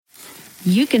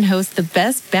you can host the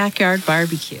best backyard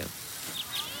barbecue.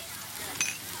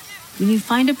 When you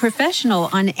find a professional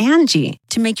on Angie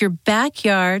to make your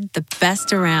backyard the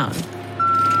best around.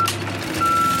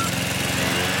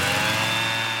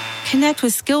 Connect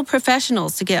with skilled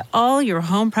professionals to get all your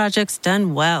home projects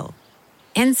done well.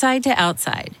 Inside to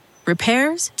outside,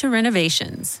 repairs to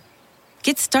renovations.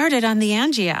 Get started on the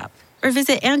Angie app or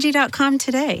visit Angie.com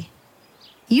today.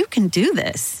 You can do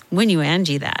this when you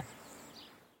Angie that.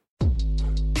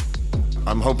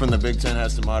 I'm hoping the Big Ten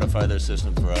has to modify their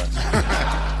system for us.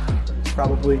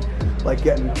 Probably like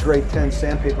getting grade 10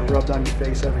 sandpaper rubbed on your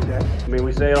face every day. I mean,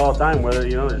 we say it all the time, whether,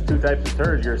 there's two types of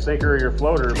turds, you're a sinker or you're a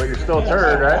floater, but you're still a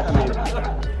turd, right?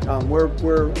 I mean,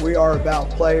 we are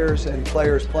about players and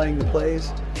players playing the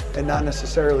plays and not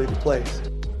necessarily the plays.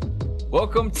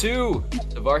 Welcome to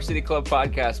the Varsity Club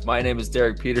podcast. My name is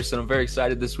Derek Peterson. I'm very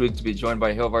excited this week to be joined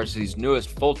by Hail Varsity's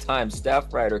newest full-time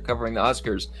staff writer covering the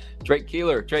Huskers, Drake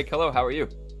Keeler. Drake, hello. How are you?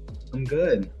 I'm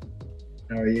good.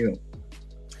 How are you?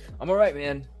 I'm all right,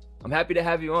 man. I'm happy to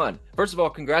have you on. First of all,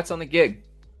 congrats on the gig.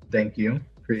 Thank you.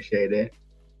 Appreciate it.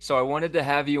 So I wanted to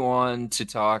have you on to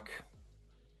talk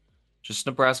just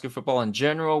Nebraska football in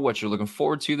general, what you're looking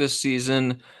forward to this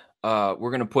season. We're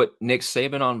going to put Nick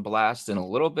Saban on blast in a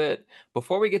little bit.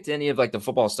 Before we get to any of the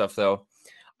football stuff, though,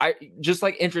 I just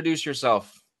introduce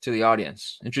yourself to the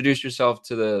audience. Introduce yourself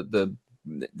to the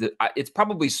it's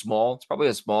probably small. It's probably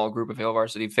a small group of Hail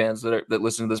Varsity fans that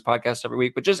listen to this podcast every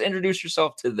week, but just introduce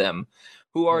yourself to them.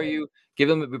 Who are you? Give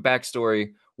them a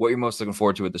backstory, what you're most looking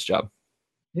forward to with this job.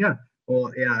 Yeah.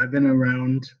 Well, yeah, I've been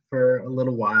around for a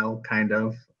little while, kind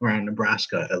of around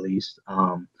Nebraska, at least.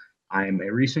 I'm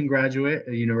a recent graduate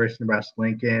at the University of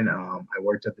Nebraska-Lincoln. I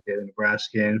worked at the Daily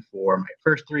Nebraskan for my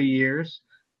first 3 years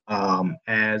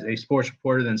as a sports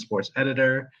reporter, then sports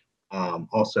editor.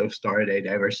 Also started a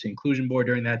diversity inclusion board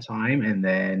during that time. And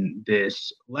then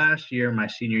this last year, my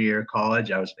senior year of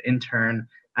college, I was an intern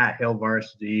at Hail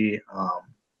Varsity,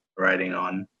 writing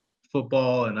on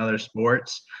football and other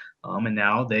sports. And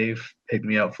now they've picked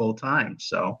me up full time.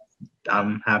 So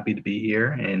I'm happy to be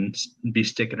here and be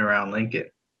sticking around Lincoln.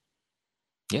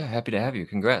 Yeah, happy to have you.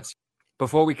 Congrats.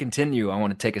 Before we continue, I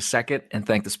want to take a second and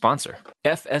thank the sponsor,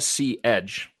 FSC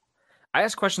Edge. I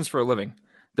ask questions for a living.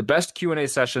 The best Q&A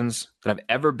sessions that I've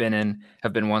ever been in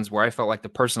have been ones where I felt like the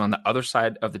person on the other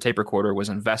side of the tape recorder was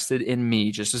invested in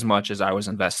me just as much as I was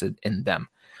invested in them.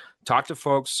 Talk to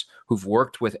folks who've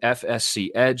worked with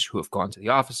FSC Edge, who have gone to the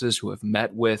offices, who have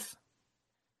met with,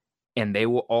 and they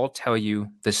will all tell you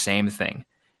the same thing.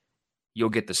 You'll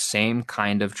get the same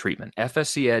kind of treatment.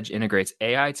 FSC Edge integrates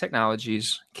AI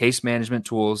technologies, case management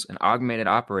tools, and augmented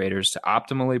operators to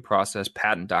optimally process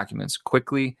patent documents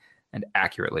quickly and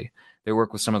accurately. They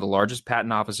work with some of the largest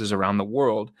patent offices around the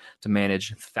world to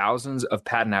manage thousands of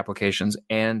patent applications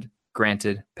and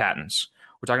granted patents.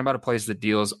 We're talking about a place that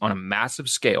deals on a massive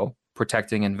scale,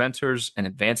 protecting inventors and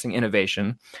advancing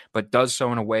innovation, but does so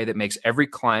in a way that makes every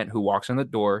client who walks in the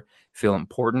door feel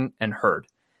important and heard.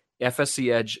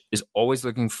 FSC Edge is always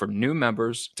looking for new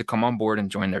members to come on board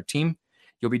and join their team.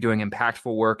 You'll be doing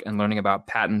impactful work and learning about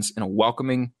patents in a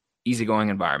welcoming, easygoing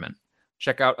environment.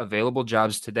 Check out available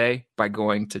jobs today by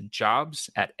going to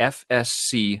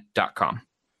jobs@fsc.com.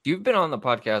 You've been on the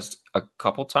podcast a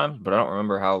couple times, but I don't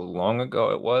remember how long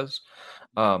ago it was.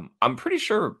 I'm pretty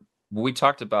sure we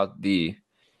talked about the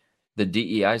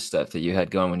DEI stuff that you had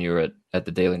going when you were at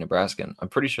the Daily Nebraskan. I'm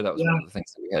pretty sure that was one of the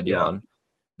things that we had you on.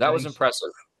 That was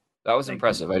impressive. That was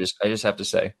impressive. I just have to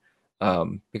say,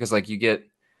 because you get,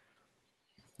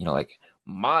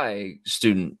 my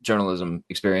student journalism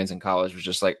experience in college was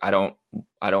just I don't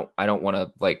want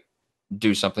to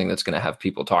do something that's going to have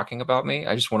people talking about me.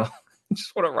 I just want to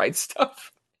write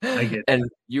stuff. I get and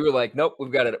you were like, nope,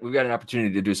 we've got an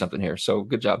opportunity to do something here. So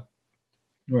good job.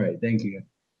 Right. Thank you.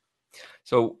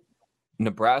 So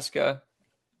Nebraska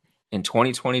in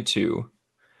 2022,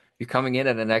 you're coming in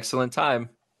at an excellent time.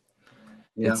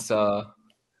 Yeah.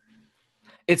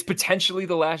 It's potentially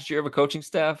the last year of a coaching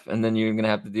staff, and then you're going to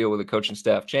have to deal with a coaching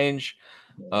staff change.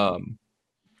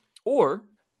 Or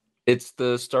it's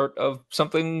the start of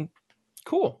something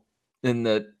cool in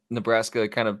that Nebraska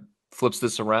kind of flips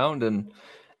this around and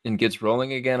gets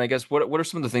rolling again. I guess what are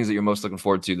some of the things that you're most looking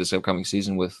forward to this upcoming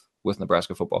season with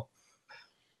Nebraska football?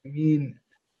 I mean,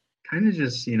 kind of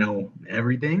just,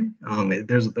 everything.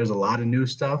 There's a lot of new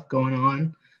stuff going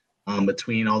on.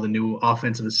 Between all the new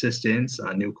offensive assistants,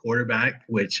 new quarterback,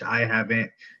 which I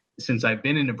haven't since I've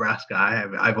been in Nebraska.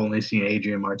 I've only seen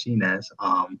Adrian Martinez.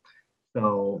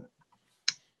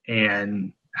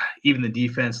 And even the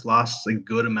defense lost a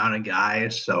good amount of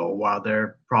guys. So while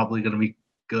they're probably going to be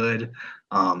good,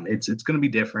 it's going to be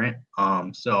different.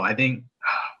 So I think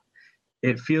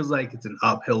it feels like it's an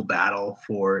uphill battle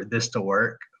for this to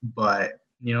work, but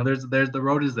there's the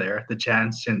road is there, the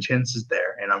chance is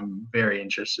there, and I'm very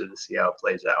interested to see how it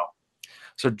plays out.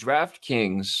 So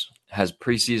DraftKings has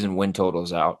preseason win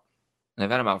totals out. And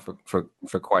they've had them out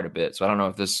for quite a bit. So I don't know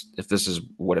if this is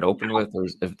what it opened with or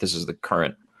if this is the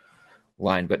current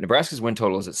line. But Nebraska's win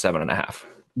total is at 7.5.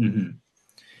 Mm-hmm.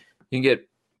 You can get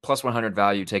plus 100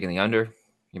 value taking the under.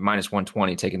 You're minus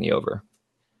 120 taking the over.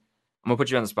 I'm gonna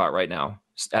put you on the spot right now.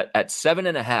 At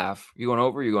 7.5, you going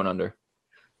over? Or you going under?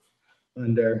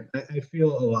 Under. I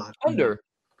feel a lot under.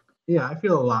 Yeah, I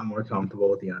feel a lot more comfortable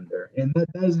with the under, and that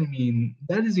isn't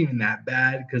even that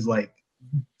bad because like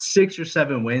 6 or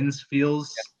 7 wins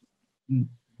feels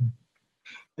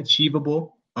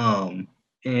achievable.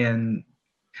 And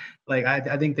like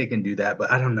I think they can do that,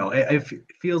 but I don't know. It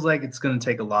feels like it's going to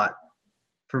take a lot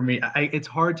for me. It's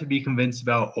hard to be convinced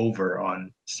about over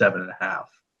on 7.5.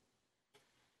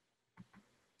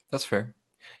 That's fair.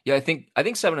 Yeah, I think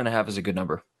 7.5 is a good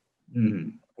number. Mm-hmm.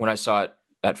 When I saw it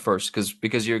at first,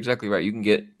 because you're exactly right. You can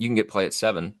get play at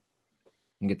 7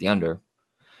 and get the under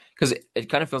because it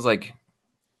kind of feels like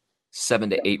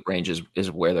 7 to 8 range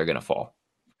is where they're going to fall.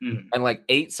 Mm-hmm. And like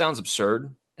 8 sounds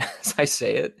absurd as I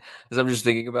say it, as I'm just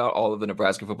thinking about all of the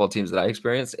Nebraska football teams that I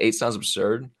experienced. 8 sounds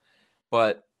absurd,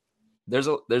 but there's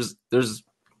a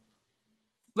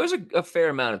fair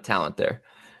amount of talent there,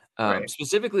 Right.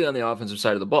 specifically on the offensive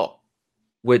side of the ball,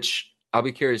 which I'll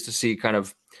be curious to see kind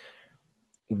of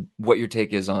what your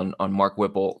take is on Mark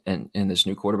Whipple and this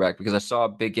new quarterback, because I saw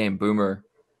Big Game Boomer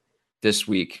this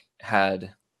week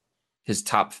had his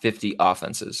top 50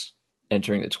 offenses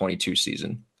entering the 22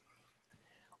 season.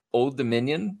 Old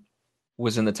Dominion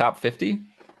was in the top 50.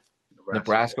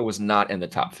 Nebraska was not in the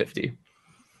top 50.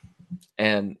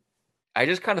 And I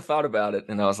just kind of thought about it,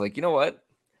 and I was like, you know what?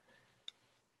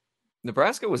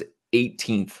 Nebraska was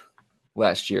 18th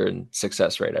last year in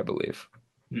success rate, I believe.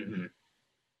 Mm-hmm.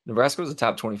 Nebraska was a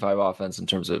top 25 offense in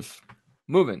terms of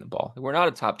moving the ball. We're not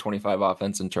a top 25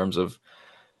 offense in terms of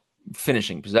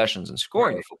finishing possessions and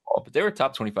scoring the football, but they were a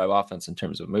top 25 offense in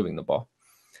terms of moving the ball.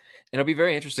 And it'll be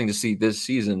very interesting to see this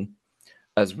season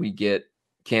as we get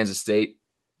Kansas State,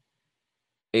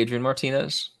 Adrian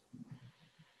Martinez,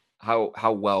 how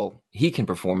well he can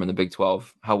perform in the Big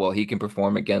 12, how well he can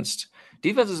perform against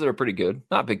defenses that are pretty good,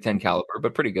 not Big 10 caliber,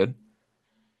 but pretty good.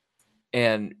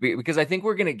 And because I think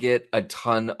we're going to get a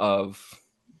ton of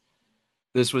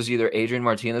this was either Adrian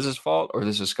Martinez's fault or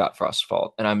this is Scott Frost's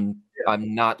fault. And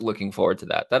I'm not looking forward to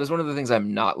that. That is one of the things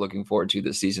I'm not looking forward to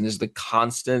this season is the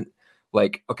constant,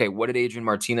 like, okay, what did Adrian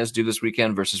Martinez do this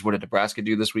weekend versus what did Nebraska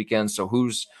do this weekend? So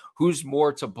who's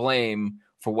more to blame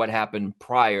for what happened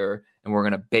prior? And we're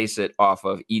going to base it off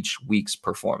of each week's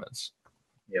performance.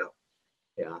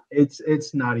 Yeah.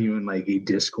 It's not even like a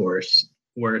discourse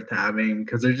worth having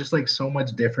because they're just like so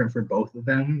much different for both of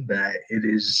them that it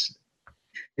is.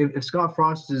 If Scott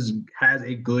Frost has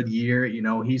a good year,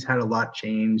 he's had a lot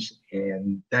change,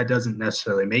 and that doesn't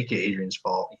necessarily make it Adrian's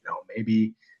fault.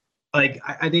 Maybe like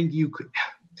I think you could.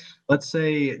 Let's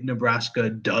say Nebraska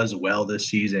does well this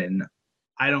season.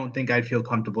 I don't think I'd feel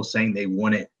comfortable saying they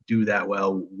wouldn't do that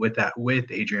well with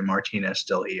Adrian Martinez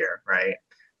still here, right?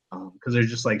 Because there's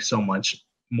just like so much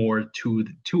more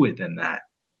to it than that.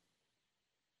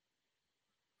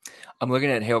 I'm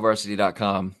looking at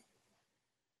HailVarsity.com,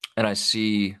 and I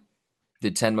see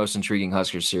the 10 most intriguing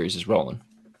Huskers series is rolling.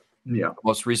 Yeah. The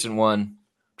most recent one,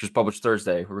 which was published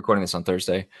Thursday. We're recording this on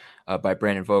Thursday, by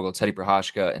Brandon Vogel, Teddy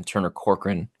Prohashka, and Turner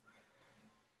Corcoran.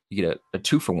 You get a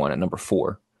 2-for-1 at number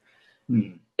 4.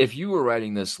 If you were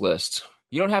writing this list,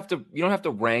 you don't have to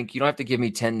rank. You don't have to give me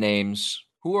 10 names.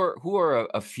 Who are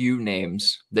a few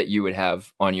names that you would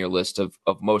have on your list of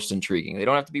most intriguing? They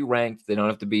don't have to be ranked. They don't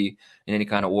have to be in any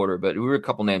kind of order, but who are a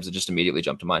couple names that just immediately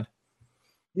jump to mind?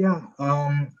 Yeah,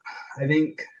 I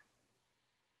think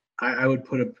I would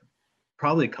put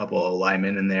probably a couple of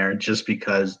linemen in there just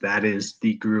because that is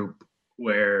the group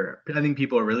where I think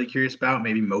people are really curious about,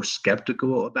 maybe most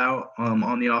skeptical about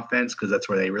on the offense because that's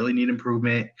where they really need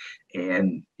improvement.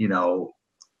 And, the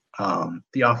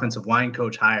offensive line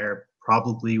coach hire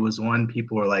probably was one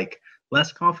people were like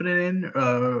less confident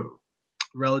in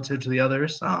relative to the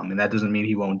others. And that doesn't mean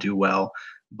he won't do well.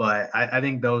 But I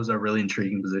think those are really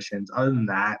intriguing positions. Other than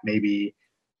that, maybe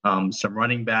some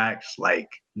running backs like,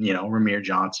 Ramir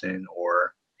Johnson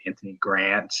or Anthony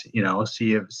Grant,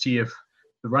 see if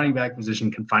the running back position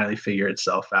can finally figure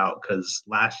itself out because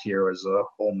last year was a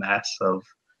whole mess of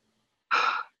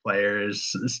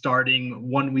players starting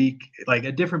one week, like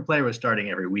a different player was starting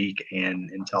every week and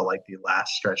until like the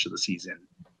last stretch of the season.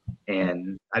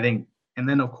 And I think And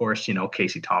then, of course,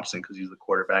 Casey Thompson, because he's the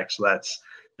quarterback. So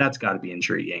that's got to be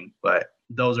intriguing. But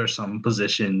those are some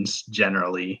positions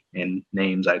generally and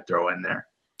names I'd throw in there.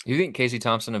 You think Casey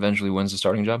Thompson eventually wins the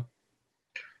starting job?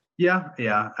 Yeah.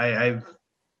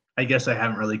 I guess I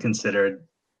haven't really considered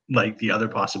like the other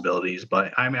possibilities,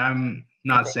 but I'm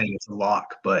not saying it's a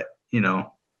lock, but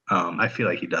I feel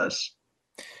like he does.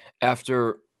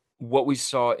 After what we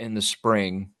saw in the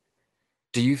spring,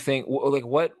 do you think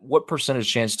what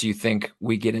percentage chance do you think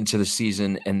we get into the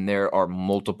season and there are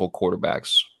multiple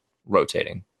quarterbacks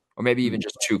rotating, or maybe even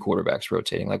just two quarterbacks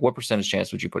rotating? Like, what percentage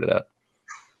chance would you put it at?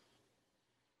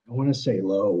 I want to say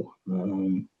low.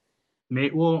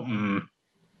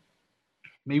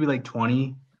 Maybe like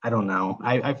 20. I don't know.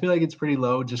 I feel like it's pretty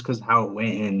low just because how it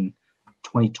went in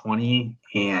 2020,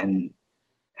 and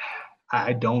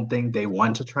I don't think they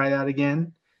want to try that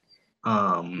again.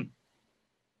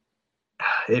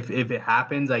 If it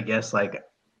happens, I guess like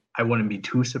I wouldn't be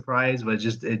too surprised, but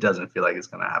it doesn't feel like it's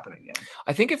going to happen again.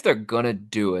 I think if they're going to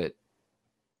do it,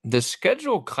 the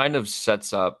schedule kind of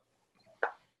sets up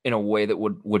in a way that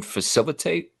would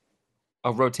facilitate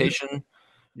a rotation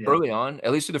early on,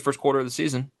 at least through the first quarter of the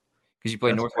season, because you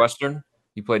play Northwestern,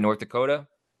 you play North Dakota,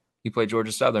 you play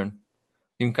Georgia Southern.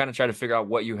 You can kind of try to figure out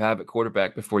what you have at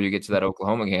quarterback before you get to that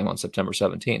Oklahoma game on September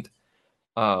 17th.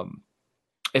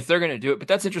 If they're going to do it, but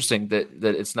that's interesting that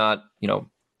it's not,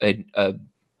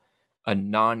 a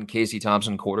non-Casey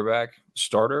Thompson quarterback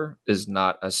starter is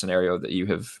not a scenario that you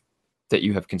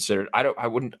have considered. I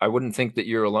wouldn't think that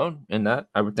you're alone in that.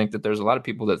 I would think that there's a lot of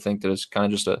people that think that it's kind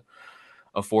of just a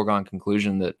foregone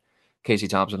conclusion that Casey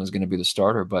Thompson is going to be the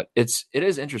starter, but it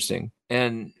is interesting.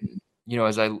 And,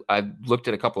 as I looked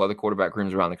at a couple other quarterback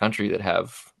rooms around the country that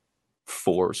have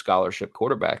 4 scholarship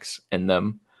quarterbacks in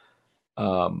them,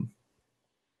 I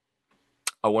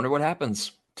wonder what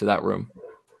happens to that room.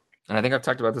 And I think I've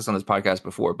talked about this on this podcast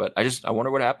before, but I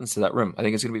wonder what happens to that room. I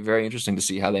think it's going to be very interesting to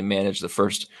see how they manage the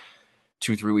first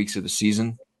 2-3 weeks of the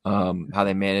season, how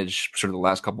they manage sort of the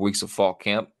last couple weeks of fall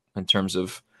camp in terms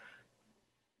of,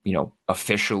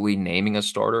 officially naming a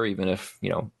starter, even if,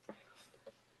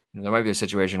 there might be a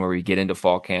situation where we get into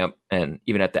fall camp and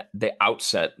even at the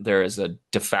outset, there is a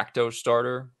de facto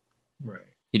starter. Right.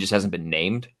 He just hasn't been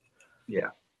named.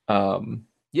 Yeah. I'll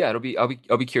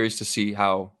be curious to see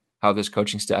how this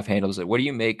coaching staff handles it. What do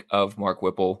you make of Mark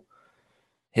Whipple,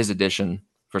 his addition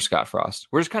for Scott Frost?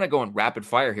 We're just kind of going rapid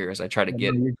fire here as I try to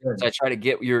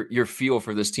get your feel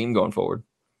for this team going forward.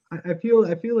 I feel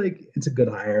like it's a good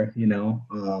hire.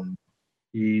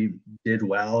 He did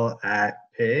well at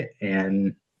Pitt,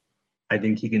 and I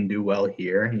think he can do well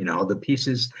here. The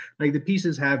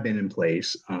pieces have been in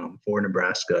place for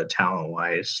Nebraska talent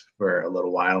wise for a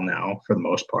little while now, for the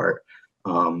most part.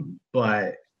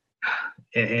 But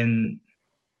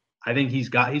I think he's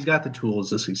got the tools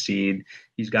to succeed.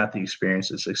 He's got the experience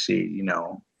to succeed.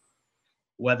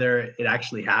 Whether it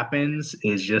actually happens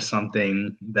is just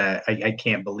something that I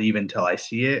can't believe until I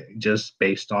see it, just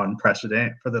based on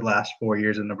precedent for the last 4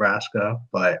 years in Nebraska.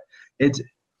 But it's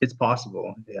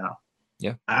possible. Yeah.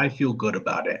 Yeah. I feel good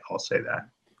about it. I'll say that.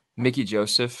 Mickey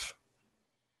Joseph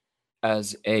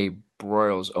as a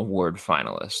Broyles Award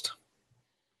finalist.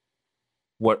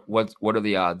 What are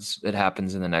the odds it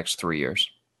happens in the next 3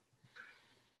 years?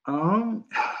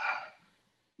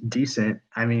 Decent.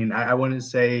 I mean, I wouldn't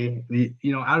say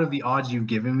out of the odds you've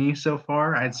given me so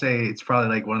far, I'd say it's probably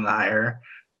like one of the higher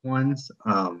ones.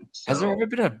 Has there ever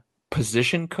been a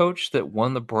position coach that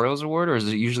won the Broyles Award, or does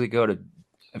it usually go to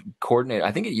coordinator?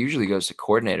 I think it usually goes to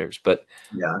coordinators, but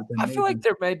yeah, I feel like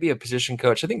there may be a position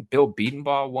coach. I think Bill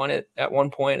Beatenbaugh won it at one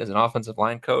point as an offensive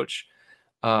line coach.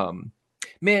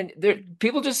 Man,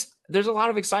 there's a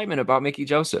lot of excitement about Mickey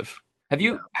Joseph. Have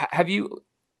you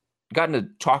gotten to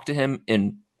talk to him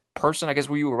in person? I guess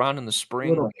were you around in the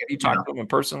spring? Have you talked to him in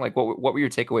person? Like, what were your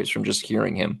takeaways from just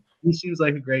hearing him? He seems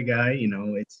like a great guy.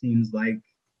 It seems like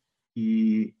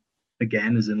he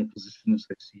again is in a position to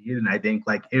succeed. And I think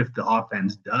like if the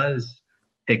offense does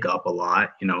pick up a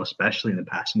lot, especially in the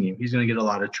passing game, he's going to get a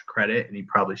lot of credit, and he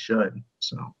probably should.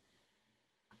 So.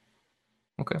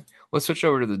 Okay, let's switch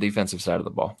over to the defensive side of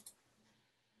the ball.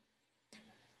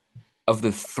 Of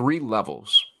the 3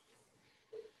 levels,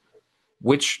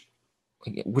 which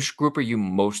group are you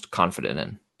most confident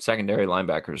in? Secondary,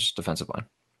 linebackers, defensive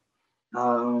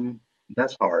line?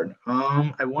 That's hard.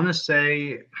 I want to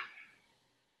say,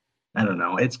 I don't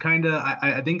know. It's kind of,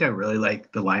 I think I really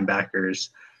like the linebackers,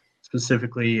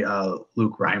 specifically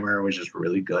Luke Reimer was just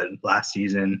really good last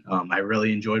season. I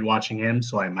really enjoyed watching him,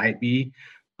 so I might be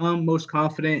most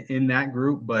confident in that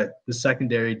group, but the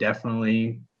secondary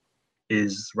definitely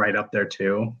is right up there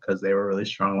too, because they were really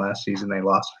strong last season. They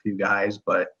lost a few guys,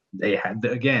 but they have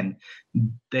the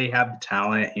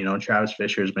talent. Travis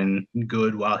Fisher's been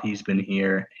good while he's been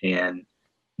here, and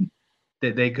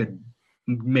they could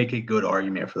make a good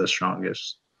argument for the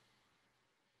strongest.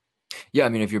 Yeah, I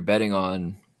mean, if you're betting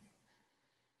on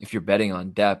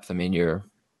depth, I mean, your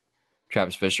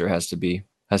Travis Fisher has to be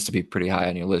pretty high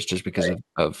on your list just because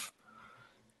of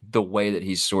the way that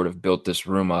he's sort of built this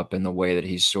room up and the way that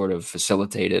he's sort of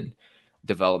facilitated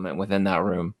development within that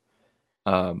room.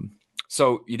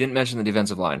 So you didn't mention the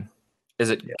defensive line. Is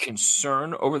it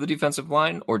concern over the defensive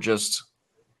line, or just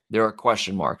there are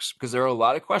question marks? Because there are a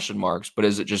lot of question marks, but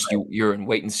is it just you're in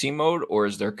wait and see mode, or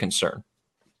is there concern?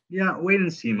 Yeah, wait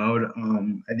and see mode.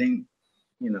 I think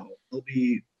they'll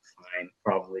be fine,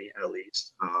 probably at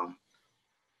least.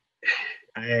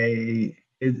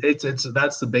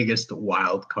 That's the biggest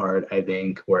wild card, I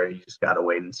think, where you just gotta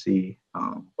wait and see.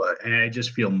 But I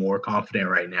just feel more confident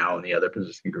right now in the other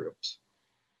position groups.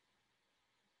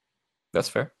 That's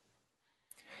fair.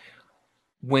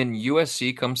 When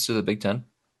USC comes to the Big Ten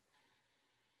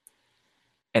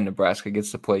and Nebraska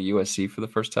gets to play USC for the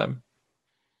first time,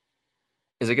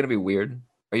 is it going to be weird?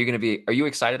 Are you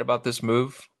excited about this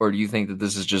move, or do you think that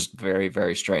this is just very,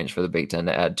 very strange for the Big Ten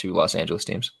to add two Los Angeles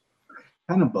teams?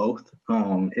 Kind of both.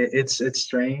 It's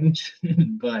strange,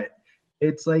 but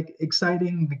it's like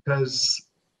exciting because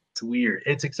it's weird.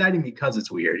 It's exciting because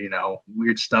it's weird.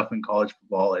 Weird stuff in college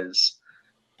football is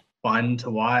fun to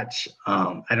watch.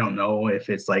 I don't know if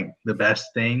it's like the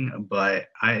best thing, but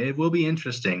it will be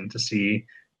interesting to see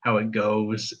how it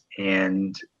goes.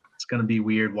 And it's going to be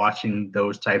weird watching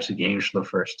those types of games for the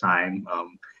first time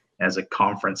as a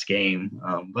conference game.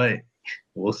 But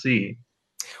we'll see.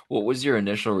 What was your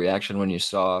initial reaction when you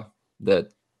saw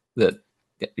that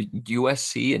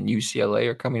USC and UCLA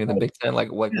are coming to the Big Ten?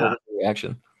 What was the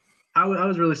reaction? I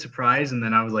was really surprised, and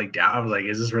then I was like,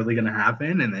 is this really going to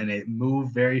happen? And then it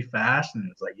moved very fast, and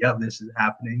it's like, yep, this is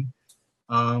happening.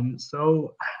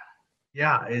 So,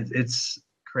 yeah, it's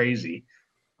crazy.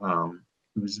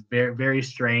 It was very, very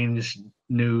strange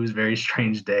news, very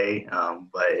strange day,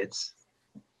 but it's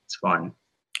fun.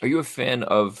 Are you a fan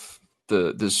of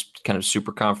this kind of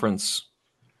super conference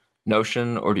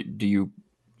notion, or do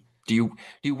you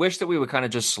wish that we would kind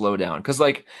of just slow down? Because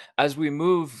as we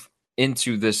move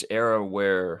into this era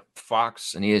where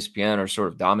Fox and ESPN are sort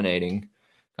of dominating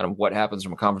kind of what happens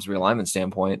from a conference realignment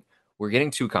standpoint, we're getting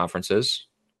two conferences.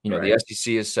 The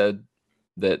SEC has said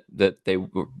that they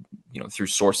were, through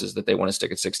sources, that they want to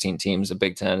stick at 16 teams. The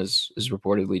Big Ten is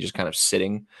reportedly just kind of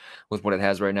sitting with what it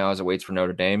has right now as it waits for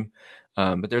Notre Dame.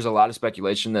 But there's a lot of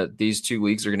speculation that these two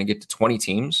leagues are going to get to 20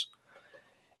 teams.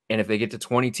 And if they get to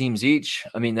 20 teams each,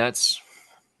 I mean, that's,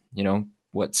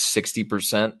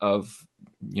 60% of,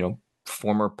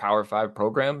 former Power 5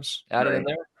 programs added in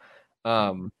there.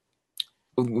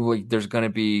 There's going to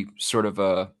be sort of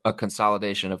a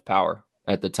consolidation of power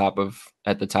at the top of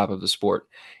the sport.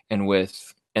 And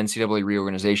with NCAA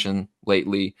reorganization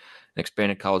lately, an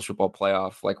expanded college football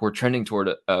playoff, we're trending toward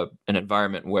an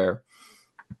environment where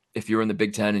if you're in the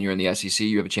Big Ten and you're in the SEC,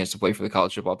 you have a chance to play for the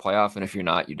college football playoff. And if you're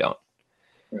not, you don't.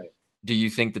 Right. Do you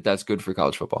think that that's good for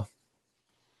college football?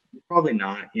 Probably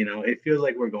not. It feels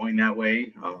like we're going that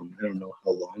way. I don't know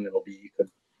how long it'll be. It could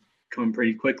come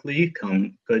pretty quickly.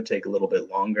 Could take a little bit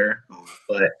longer.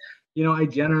 But I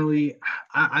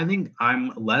think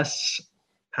I'm less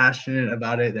passionate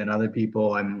about it than other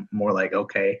people. I'm more like,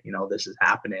 okay, this is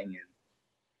happening,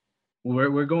 and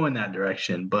we're going that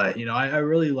direction. But I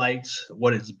really liked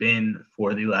what it's been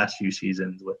for the last few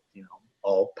seasons with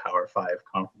all Power 5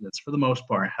 conferences for the most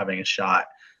part having a shot.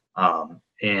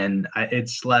 And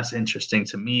it's less interesting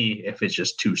to me if it's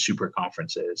just two super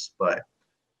conferences, but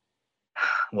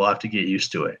we'll have to get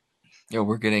used to it. Yeah,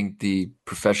 we're getting the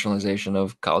professionalization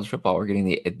of college football. We're getting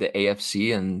the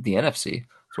AFC and the NFC.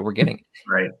 That's what we're getting.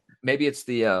 Right. Maybe it's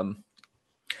the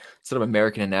instead of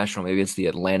American and National, maybe it's the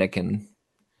Atlantic and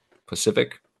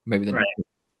Pacific. Maybe the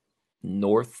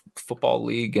North Football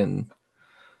League. And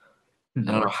I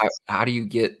don't know how do you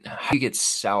get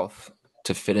South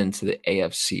to fit into the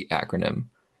AFC acronym?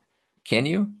 Can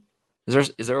you?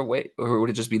 Is there a way, or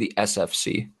would it just be the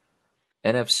SFC,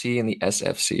 NFC, and the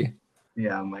SFC?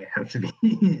 Yeah, it might have to be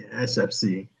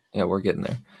SFC. Yeah, we're getting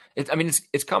there. It's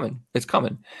coming. It's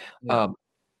coming. Yeah.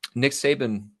 Nick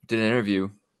Saban did an interview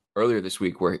earlier this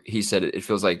week where he said it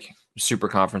feels like super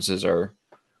conferences are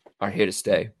here to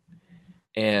stay.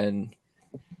 And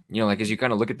as you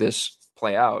kind of look at this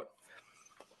play out,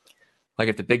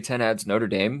 if the Big Ten adds Notre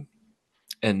Dame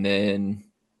and then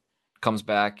comes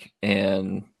back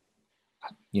and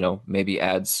maybe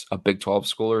adds a Big 12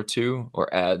 school or two,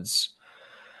 or adds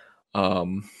I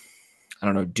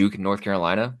don't know, Duke and North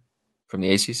Carolina from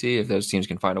the ACC, if those teams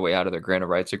can find a way out of their grant of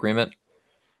rights agreement,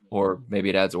 or maybe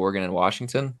it adds Oregon and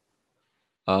Washington.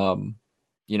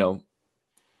 You know,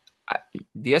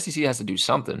 the SEC has to do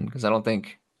something, because I don't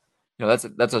think,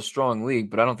 that's a strong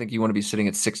league, but I don't think you want to be sitting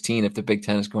at 16 if the Big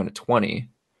Ten is going to 20.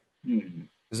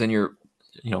 Because then you're,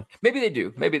 maybe they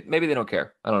do. Maybe they don't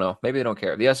care. I don't know. Maybe they don't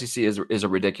care. The SEC is a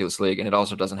ridiculous league, and it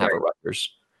also doesn't have a Rutgers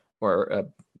or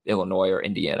Illinois or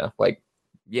Indiana. Like,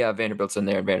 yeah, Vanderbilt's in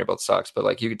there, and Vanderbilt sucks, but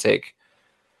like you could take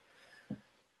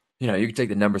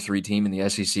the number 3 team in the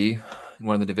SEC in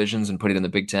one of the divisions and put it in the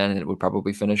Big Ten, and it would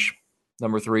probably finish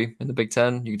number 3 in the Big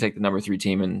Ten. You could take the number 3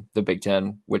 team in the Big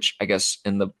Ten, which I guess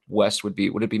in the West would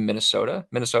it be Minnesota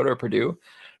or Purdue?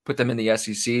 Put them in the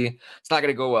SEC. It's not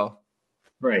going to go well.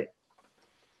 Right.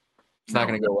 It's not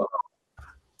going to go well.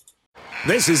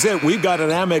 This is it. We've got an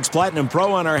Amex Platinum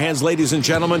Pro on our hands, ladies and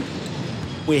gentlemen.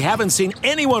 We haven't seen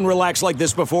anyone relax like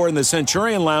this before in the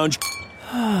Centurion Lounge.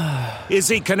 Is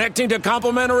he connecting to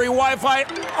complimentary Wi-Fi?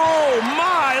 Oh,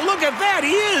 my. Look at that.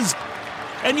 He is.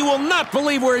 And you will not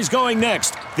believe where he's going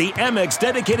next. The Amex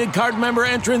dedicated card member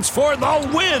entrance for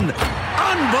the win.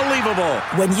 Unbelievable.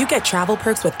 When you get travel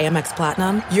perks with Amex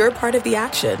Platinum, you're part of the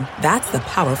action. That's the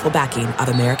powerful backing of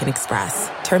American Express.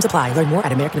 Terms apply. Learn more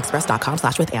at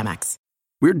americanexpress.com/withAmex.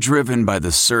 We're driven by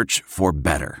the search for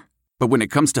better. But when it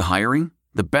comes to hiring,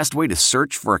 the best way to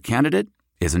search for a candidate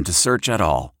isn't to search at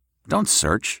all. Don't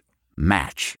search.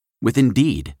 Match. With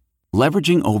Indeed.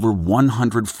 Leveraging over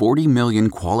 140 million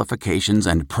qualifications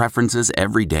and preferences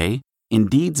every day,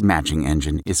 Indeed's matching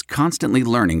engine is constantly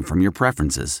learning from your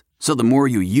preferences. So the more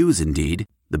you use Indeed,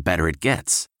 the better it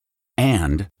gets.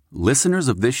 And listeners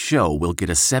of this show will get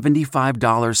a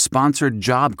 $75 sponsored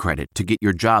job credit to get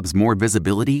your jobs more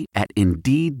visibility at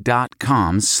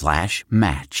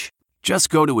Indeed.com/match. Just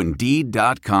go to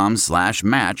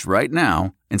Indeed.com/match right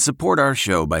now and support our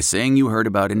show by saying you heard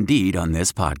about Indeed on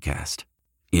this podcast.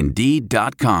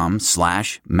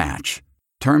 Indeed.com/match.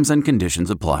 Terms and conditions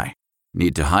apply.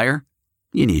 Need to hire?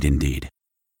 You need Indeed.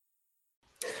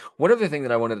 One other thing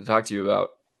that I wanted to talk to you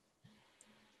about.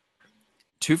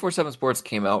 247 Sports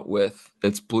came out with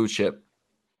its blue chip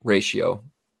ratio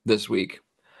this week,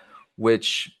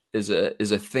 which is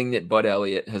a thing that Bud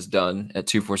Elliott has done at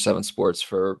 247 Sports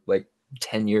for like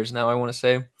 10 years now, I want to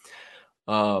say.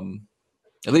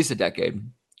 At least a decade,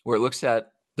 where it looks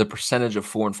at the percentage of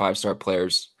 4- and 5-star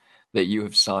players that you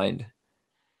have signed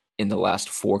in the last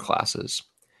 4 classes.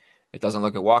 It doesn't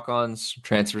look at walk-ons.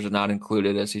 Transfers are not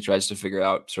included, as he tries to figure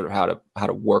out sort of how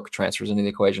to work transfers into the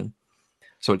equation.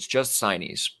 So it's just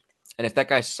signees. And if that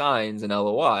guy signs an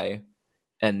LOI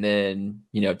and then,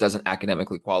 doesn't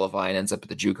academically qualify and ends up at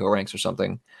the JUCO ranks or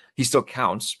something, he still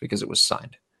counts because it was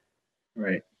signed.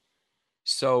 Right.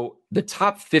 So the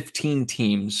top 15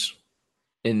 teams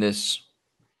in this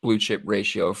blue chip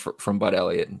ratio from Bud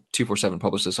Elliott, and 247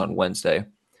 published this on Wednesday,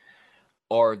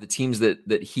 are the teams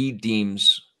that he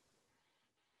deems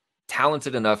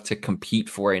talented enough to compete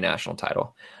for a national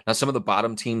title. Now, some of the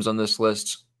bottom teams on this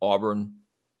list, Auburn,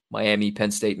 Miami,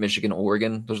 Penn State, Michigan,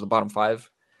 Oregon, those are the bottom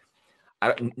 5.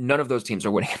 None of those teams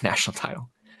are winning a national title.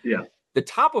 Yeah. The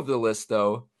top of the list,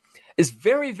 though, is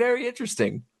very, very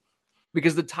interesting,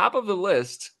 because the top of the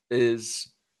list is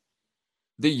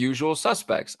the usual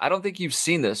suspects. I don't think you've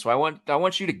seen this, so I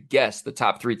want you to guess the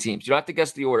top 3 teams. You don't have to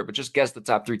guess the order, but just guess the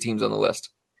top 3 teams on the list.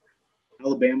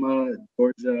 Alabama,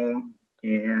 Georgia,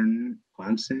 and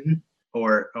Clemson,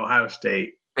 or Ohio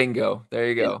State. Bingo. There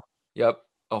you go. Yep.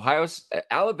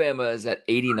 Alabama is at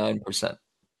 89%.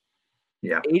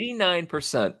 Yeah.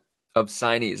 89% of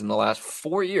signees in the last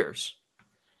 4 years.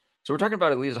 So we're talking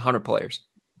about at least 100 players.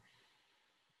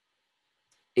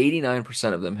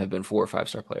 89% of them have been 4- or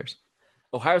 5-star players.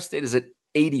 Ohio State is at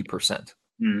 80%.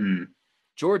 Mm-hmm.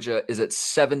 Georgia is at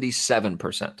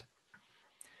 77%.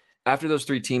 After those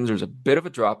 3 teams, there's a bit of a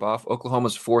drop-off.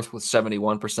 Oklahoma's 4th with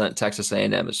 71%. Texas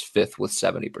A&M is 5th with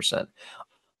 70%.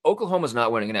 Oklahoma's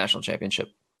not winning a national championship.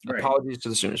 Right. Apologies to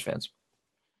the Sooners fans.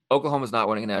 Oklahoma's not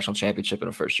winning a national championship in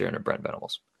a first year under Brent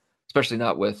Venables, especially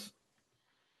not with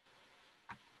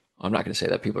 – I'm not going to say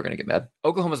that. People are going to get mad.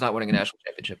 Oklahoma's not winning a national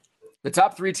championship. The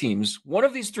top 3 teams, one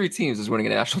of these 3 teams is winning a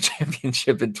national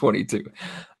championship in 22.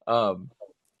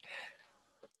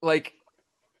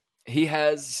 He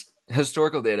has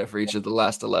historical data for each of the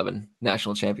last 11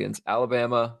 national champions.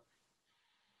 Alabama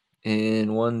in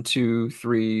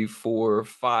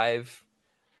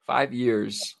 5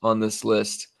 years on this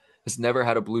list has never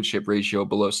had a blue chip ratio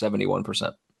below 71%.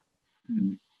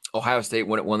 Mm-hmm. Ohio State,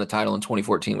 when it won the title in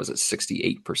 2014, was at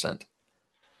 68%.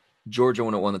 Georgia,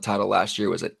 when it won the title last year,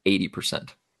 was at 80%.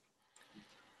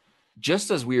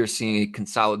 just as we are seeing a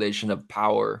consolidation of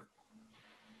power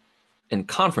in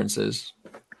conferences,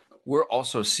 we're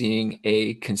also seeing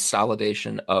a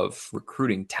consolidation of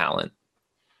recruiting talent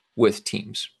with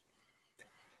teams.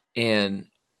 And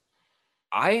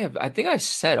I think I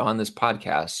said on this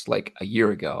podcast like a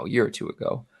year or two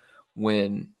ago,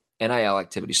 when NIL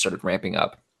activity started ramping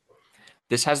up,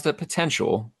 this has the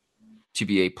potential to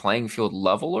be a playing field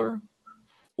leveler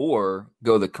or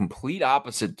go the complete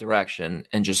opposite direction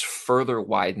and just further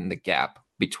widen the gap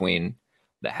between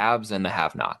the haves and the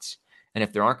have-nots. And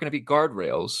if there aren't going to be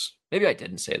guardrails, maybe I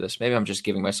didn't say this, maybe I'm just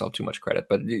giving myself too much credit,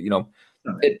 but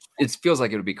it feels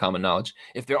like it would be common knowledge.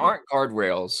 If there aren't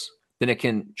guardrails, then it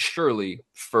can surely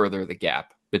further the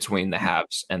gap between the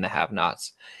haves and the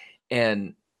have-nots.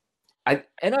 And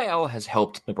NIL has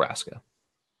helped Nebraska.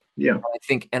 Yeah, I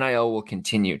think NIL will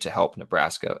continue to help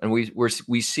Nebraska, and we're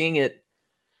seeing it.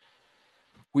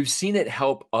 We've seen it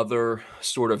help other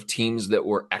sort of teams that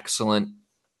were excellent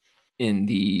in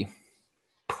the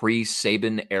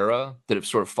pre-Saban era that have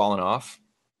sort of fallen off.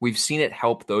 We've seen it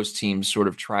help those teams sort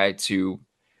of try to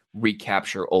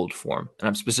recapture old form. And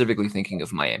I'm specifically thinking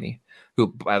of Miami, who,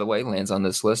 by the way, lands on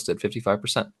this list at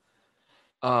 55%.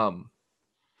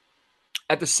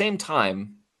 At the same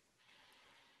time,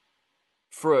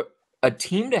 for a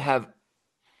team to have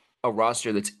a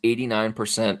roster that's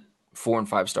 89% 4- and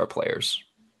 5-star players,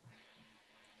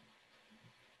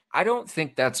 I don't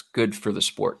think that's good for the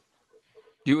sport.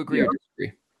 Do you agree or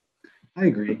disagree? I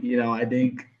agree. I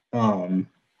think NIL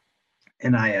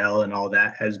and all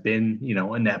that has been,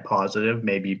 a net positive,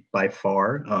 maybe by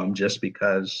far, just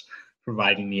because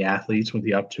providing the athletes with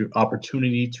the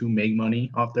opportunity to make money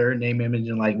off their name, image,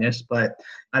 and likeness. But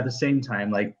at the same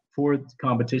time, like for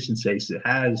competition's sake, it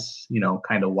has,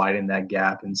 kind of widened that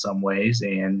gap in some ways.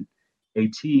 And a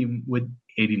team with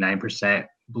 89%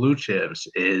 blue chips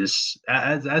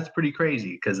that's pretty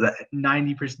crazy, because that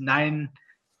 90%,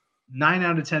 nine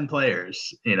out of 10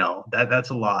 players,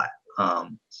 that's a lot.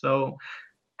 So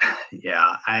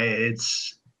yeah,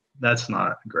 that's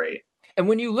not great. And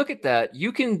when you look at that,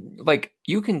 you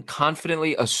can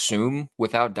confidently assume,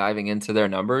 without diving into their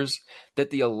numbers,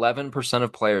 that the 11%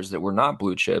 of players that were not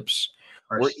blue chips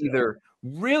were either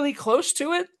really close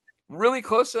to it, really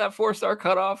close to that 4-star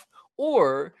cutoff,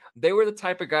 or they were the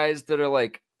type of guys that are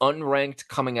like unranked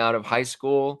coming out of high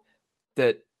school,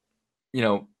 that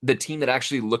the team that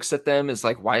actually looks at them is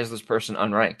like, why is this person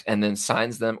unranked? And then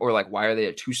signs them, or like, why are they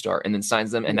a 2-star? And then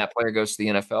signs them, and that player goes to the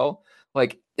NFL.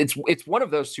 Like it's one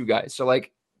of those two guys. So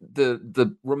like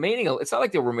the remaining, it's not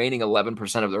like the remaining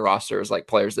 11% of the roster is like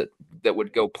players that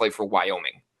would go play for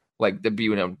Wyoming. Like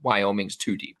the Wyoming's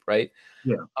too deep, right?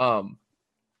 Yeah.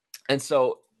 And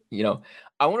so,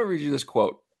 I want to read you this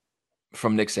quote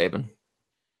from Nick Saban,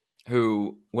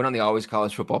 who went on the Always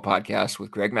College Football podcast with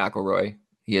Greg McElroy,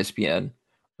 ESPN,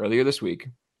 earlier this week.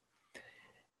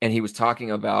 And he was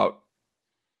talking about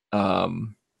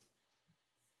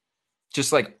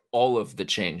just like all of the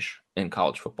change in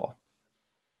college football.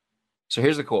 So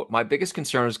here's the quote. "My biggest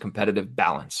concern is competitive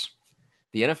balance.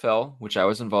 The NFL, which I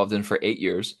was involved in for 8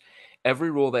 years,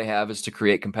 every rule they have is to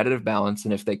create competitive balance.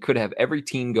 And if they could have every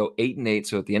team go 8-8,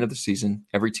 so at the end of the season,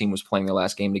 every team was playing their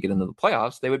last game to get into the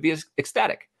playoffs, they would be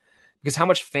ecstatic. Because how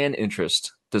much fan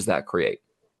interest does that create?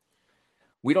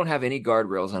 We don't have any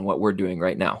guardrails on what we're doing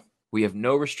right now. We have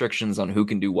no restrictions on who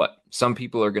can do what. Some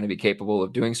people are going to be capable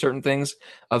of doing certain things.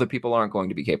 Other people aren't going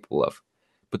to be capable of.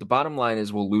 But the bottom line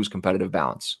is we'll lose competitive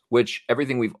balance, which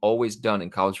everything we've always done in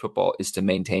college football is to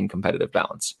maintain competitive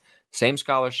balance. Same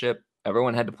scholarship.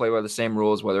 Everyone had to play by the same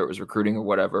rules, whether it was recruiting or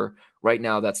whatever. Right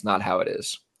now, that's not how it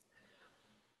is.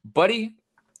 Buddy,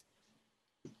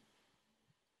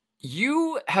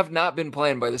 you have not been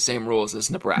playing by the same rules as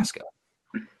Nebraska.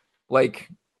 Like,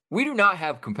 we do not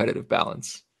have competitive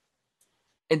balance.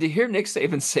 And to hear Nick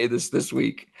Saban say this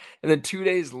week, and then 2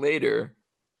 days later,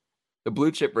 the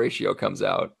blue chip ratio comes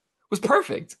out, was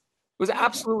perfect. It was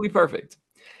absolutely perfect.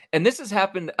 And this has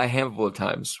happened a handful of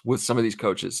times with some of these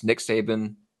coaches. Nick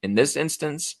Saban, in this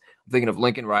instance, I'm thinking of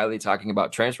Lincoln Riley talking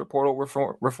about transfer portal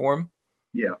reform.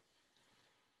 Yeah.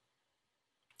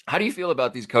 How do you feel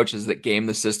about these coaches that game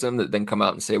the system that then come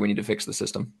out and say we need to fix the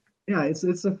system? Yeah, it's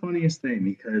the funniest thing,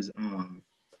 because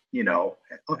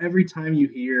every time you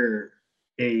hear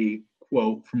a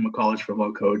quote from a college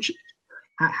football coach,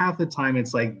 half the time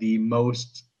it's like the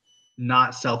most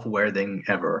not self-aware thing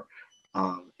ever.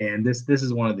 And this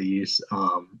is one of these.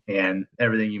 And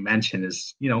everything you mentioned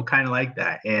is, kind of like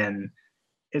that. And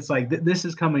it's like, this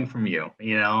is coming from you,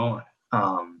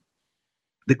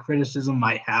 the criticism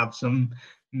might have some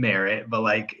merit, but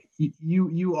like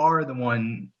you are the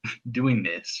one doing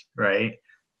this, right?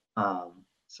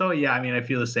 So yeah, I mean, I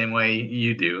feel the same way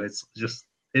you do.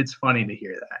 It's funny to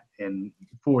hear that, and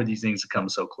for these things to come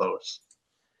so close.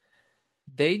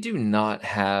 They do not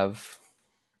have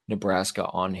Nebraska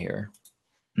on here.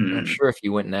 Mm-hmm. I'm sure if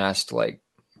you went and asked like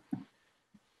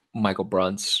Michael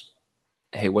Brunts,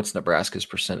 hey, what's Nebraska's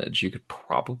percentage? You could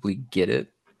probably get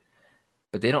it,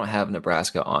 but they don't have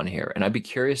Nebraska on here. And I'd be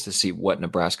curious to see what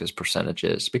Nebraska's percentage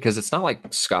is, because it's not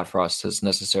like Scott Frost has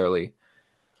necessarily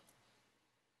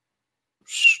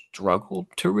struggled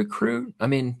to recruit. I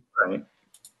mean, Right.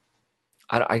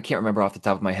 I can't remember off the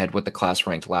top of my head what the class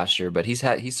ranked last year, but he's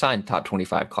signed top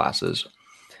 25 classes,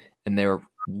 and there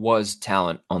was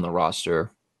talent on the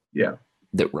roster Yeah.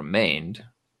 that remained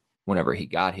whenever he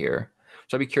got here.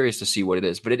 So I'd be curious to see what it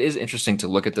is. But it is interesting to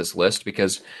look at this list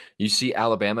because you see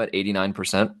Alabama at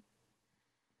 89%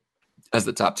 as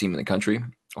the top team in the country,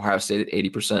 Ohio State at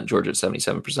 80%, Georgia at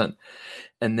 77%.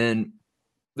 And then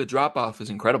the drop-off is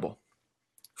incredible.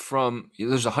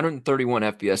 There's 131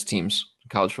 FBS teams in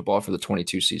college football for the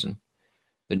 22 season.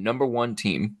 The number 1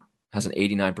 team has an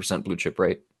 89% blue chip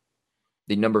rate.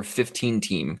 The number 15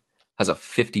 team has a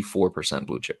 54%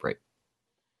 blue chip rate.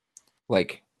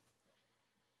 Like,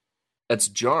 that's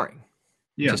jarring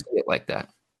to see it like that.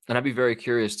 And I'd be very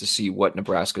curious to see what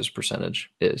Nebraska's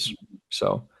percentage is.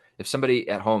 So if somebody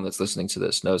at home that's listening to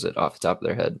this knows it off the top of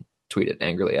their head, tweet it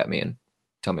angrily at me and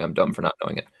tell me I'm dumb for not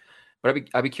knowing it. But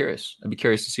I'd be curious. I'd be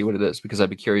curious to see what it is, because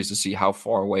I'd be curious to see how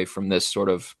far away from this sort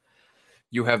of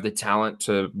you have the talent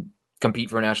to compete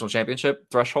for a national championship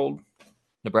threshold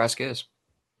Nebraska is.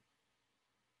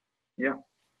 Yeah.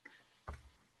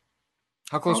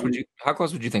 How close would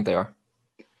you think they are?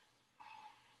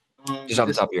 Just off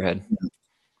the top of your head.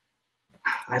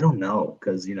 I don't know,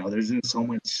 because there's been so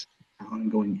much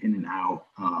talent going in and out.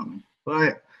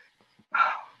 But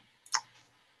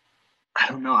I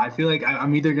don't know. I feel like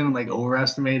I'm either gonna like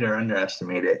overestimate or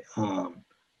underestimate it. I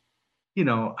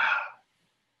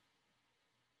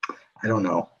don't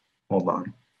know. Hold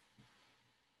on.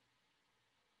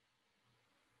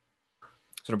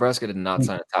 So Nebraska did not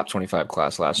sign a top 25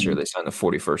 class last year. They signed the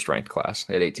 41st ranked class.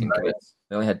 They had 18 commits.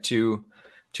 They only had two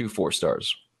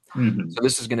 4-stars. Mm-hmm. So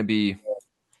this is going to be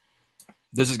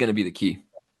the key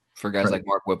for guys like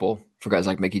Mark Whipple, for guys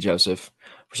like Mickey Joseph,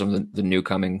 for some of the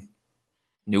incoming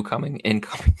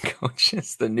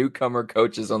coaches, the newcomer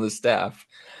coaches on the staff.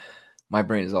 My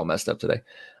brain is all messed up today.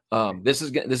 This is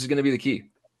going to be the key.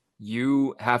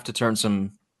 You have to turn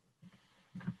some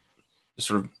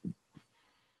sort of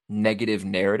negative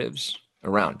narratives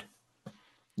around.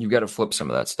 You've got to flip some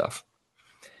of that stuff.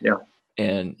 Yeah.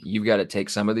 And you've got to take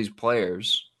some of these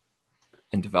players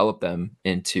and develop them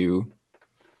into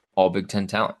all Big Ten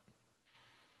talent.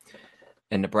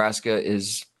 And Nebraska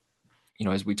is,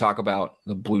 as we talk about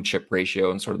the blue chip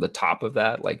ratio and sort of the top of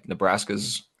that, like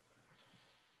Nebraska's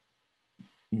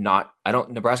not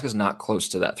close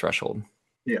to that threshold.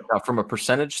 Yeah. Now, from a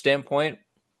percentage standpoint,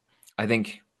 I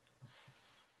think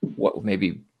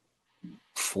maybe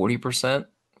 40%.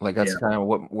 Like that's kind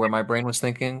of where my brain was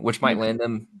thinking, which might land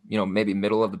them, maybe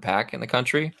middle of the pack in the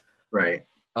country. Right.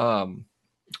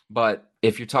 But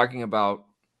if you're talking about,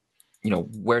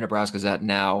 where Nebraska's at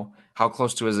now, how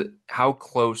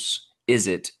close is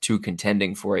it to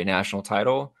contending for a national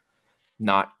title?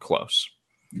 Not close.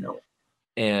 No.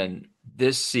 And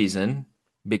this season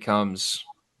becomes,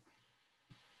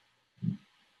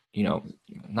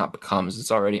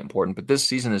 it's already important, but this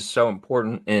season is so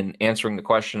important in answering the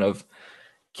question of,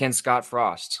 can Scott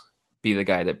Frost be the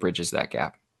guy that bridges that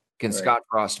gap? Can Scott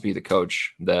Frost be the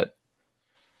coach that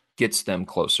gets them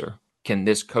closer? Can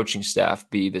this coaching staff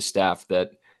be the staff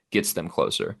that gets them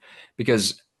closer?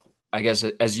 Because I guess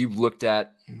as you've looked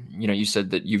at, you said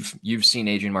that you've seen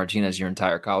Adrian Martinez your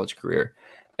entire college career.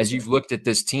 As you've looked at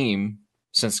this team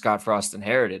since Scott Frost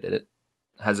inherited it,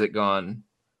 has it gone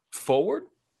forward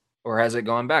or has it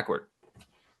gone backward?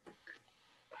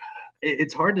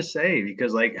 It's hard to say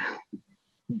because,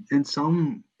 in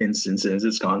some instances,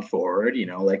 it's gone forward.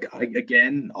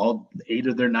 Again, all 8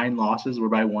 of their 9 losses were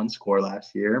by 1 score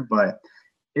last year. But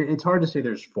it's hard to say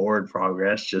there's forward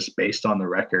progress just based on the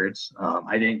records.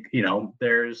 I think,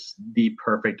 there's the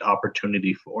perfect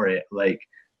opportunity for it.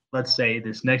 Let's say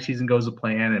this next season goes to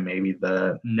plan and maybe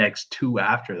the next 2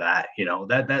 after that,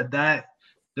 that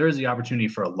there is the opportunity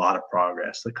for a lot of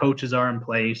progress. The coaches are in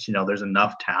place. There's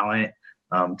enough talent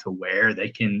to where they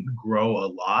can grow a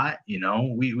lot.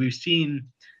 We've seen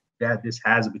that this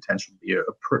has a potential to be a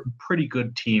pretty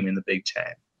good team in the Big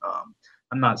Ten.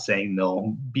 I'm not saying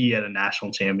they'll be at a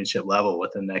national championship level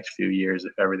within the next few years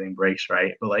if everything breaks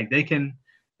right, but they can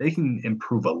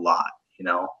improve a lot.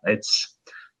 It's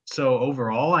so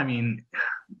overall. I mean,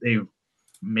 they've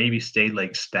maybe stayed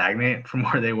like stagnant from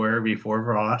where they were before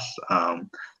Ross.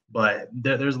 But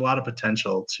there's a lot of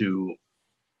potential to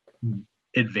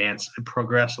advance and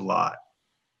progress a lot.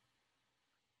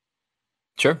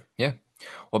 Sure. Yeah.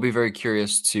 I'll be very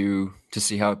curious to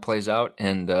see how it plays out.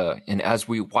 And as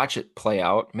we watch it play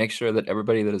out, make sure that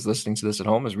everybody that is listening to this at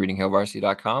home is reading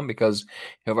HailVarsity.com, because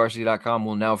HailVarsity.com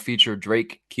will now feature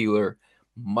Drake Keeler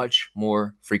much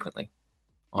more frequently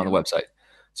on the website.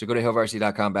 So go to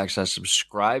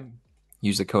HailVarsity.com/subscribe.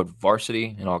 Use the code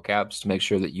Varsity in all caps to make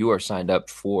sure that you are signed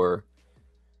up for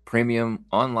premium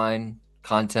online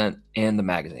content and the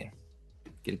magazine.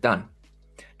 Get it done.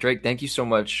 Drake, thank you so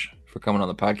much for coming on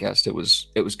the podcast. It was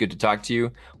good to talk to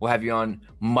you. We'll have you on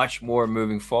much more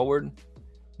moving forward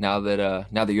now that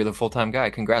you're the full-time guy.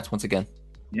 Congrats once again.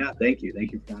 Yeah, thank you.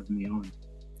 Thank you for having me on.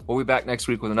 We'll be back next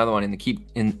week with another one.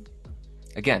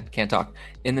 Can't talk.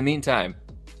 In the meantime,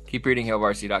 keep reading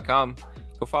HailVarsity.com.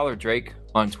 Go follow Drake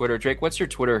on Twitter. Drake, what's your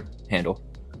Twitter handle?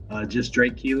 Just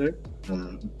Drake Keeler.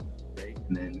 Drake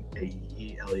and then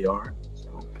Keeler.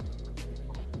 So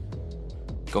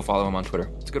go follow him on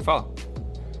Twitter. It's a good follow.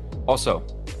 Also,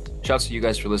 shouts to you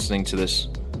guys for listening to this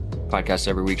podcast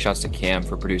every week. Shouts to Cam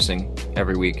for producing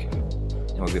every week.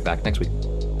 And we'll be back next week.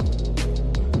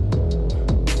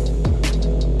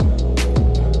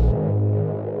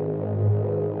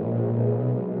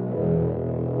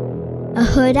 A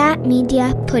Huda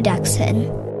Media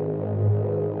Production.